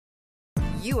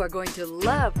You are going to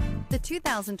love the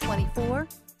 2024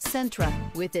 Sentra.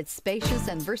 With its spacious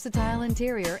and versatile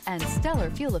interior and stellar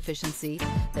fuel efficiency,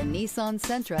 the Nissan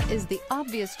Sentra is the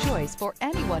obvious choice for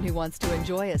anyone who wants to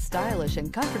enjoy a stylish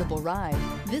and comfortable ride.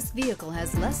 This vehicle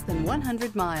has less than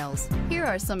 100 miles. Here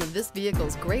are some of this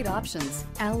vehicle's great options: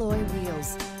 alloy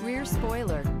wheels, rear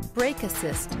spoiler, brake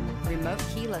assist, remote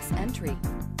keyless entry,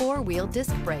 four-wheel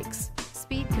disc brakes,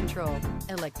 speed control,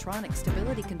 electronic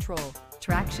stability control,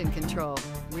 traction control,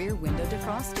 rear window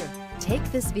defroster. Take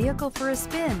this vehicle for a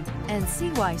spin and see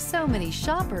why so many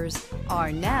shoppers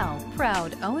are now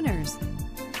proud owners.